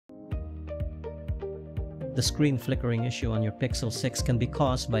The screen flickering issue on your Pixel 6 can be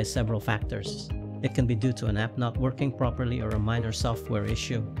caused by several factors. It can be due to an app not working properly or a minor software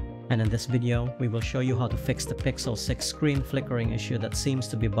issue. And in this video, we will show you how to fix the Pixel 6 screen flickering issue that seems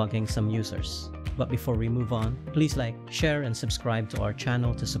to be bugging some users. But before we move on, please like, share, and subscribe to our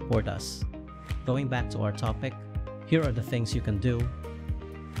channel to support us. Going back to our topic, here are the things you can do.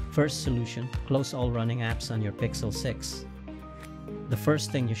 First solution, close all running apps on your Pixel 6. The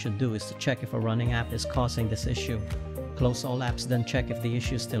first thing you should do is to check if a running app is causing this issue. Close all apps, then check if the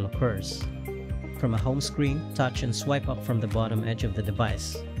issue still occurs. From a home screen, touch and swipe up from the bottom edge of the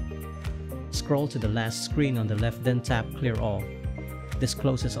device. Scroll to the last screen on the left, then tap Clear All. This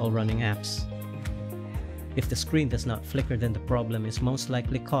closes all running apps. If the screen does not flicker, then the problem is most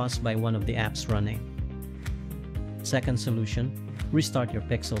likely caused by one of the apps running. Second solution, restart your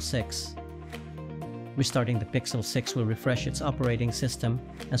Pixel 6. Restarting the Pixel 6 will refresh its operating system,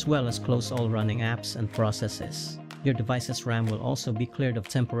 as well as close all running apps and processes. Your device's RAM will also be cleared of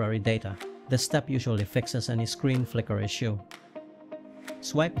temporary data. This step usually fixes any screen flicker issue.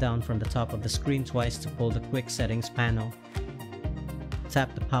 Swipe down from the top of the screen twice to pull the Quick Settings panel.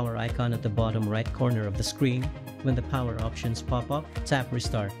 Tap the power icon at the bottom right corner of the screen. When the power options pop up, tap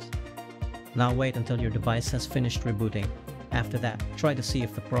Restart. Now wait until your device has finished rebooting. After that, try to see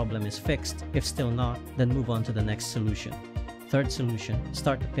if the problem is fixed. If still not, then move on to the next solution. Third solution,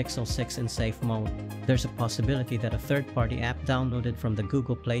 start the Pixel 6 in safe mode. There's a possibility that a third-party app downloaded from the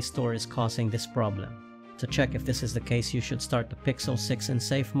Google Play Store is causing this problem. To check if this is the case, you should start the Pixel 6 in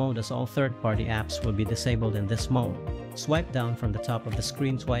safe mode, as all third-party apps will be disabled in this mode. Swipe down from the top of the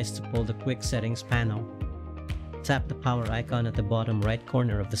screen twice to pull the Quick Settings panel. Tap the power icon at the bottom right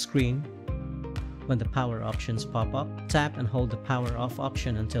corner of the screen. When the power options pop up, tap and hold the power off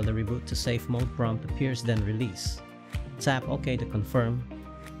option until the reboot to safe mode prompt appears, then release. Tap OK to confirm.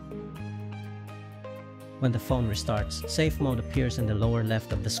 When the phone restarts, safe mode appears in the lower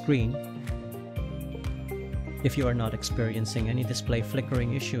left of the screen. If you are not experiencing any display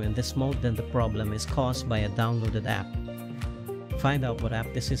flickering issue in this mode, then the problem is caused by a downloaded app. Find out what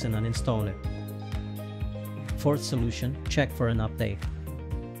app this is and uninstall it. Fourth solution, check for an update.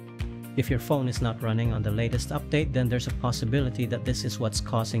 If your phone is not running on the latest update, then there's a possibility that this is what's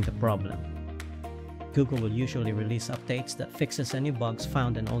causing the problem. Google will usually release updates that fixes any bugs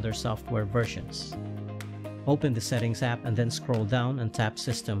found in older software versions. Open the Settings app and then scroll down and tap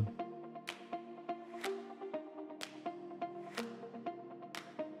System.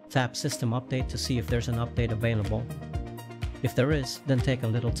 Tap System Update to see if there's an update available. If there is, then take a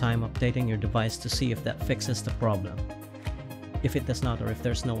little time updating your device to see if that fixes the problem. If it does not, or if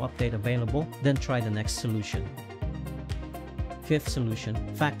there's no update available, then try the next solution. Fifth solution,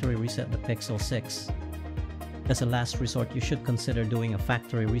 factory reset the Pixel 6. As a last resort, you should consider doing a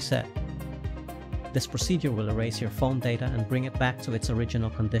factory reset. This procedure will erase your phone data and bring it back to its original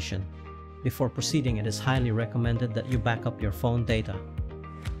condition. Before proceeding, it is highly recommended that you back up your phone data.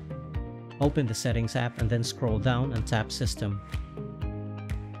 Open the Settings app and then scroll down and tap System.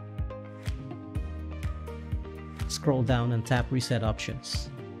 Scroll down and tap Reset Options.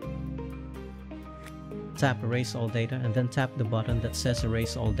 Tap Erase All Data and then tap the button that says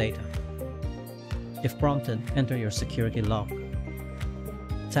Erase All Data. If prompted, enter your security lock.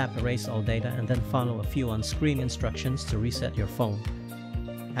 Tap Erase All Data and then follow a few on-screen instructions to reset your phone.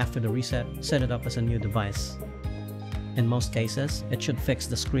 After the reset, set it up as a new device. In most cases, it should fix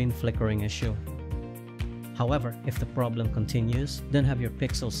the screen flickering issue. However, if the problem continues, then have your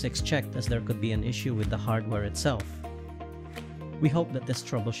Pixel 6 checked, as there could be an issue with the hardware itself. We hope that this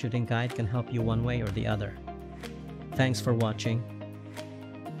troubleshooting guide can help you one way or the other. Thanks for watching.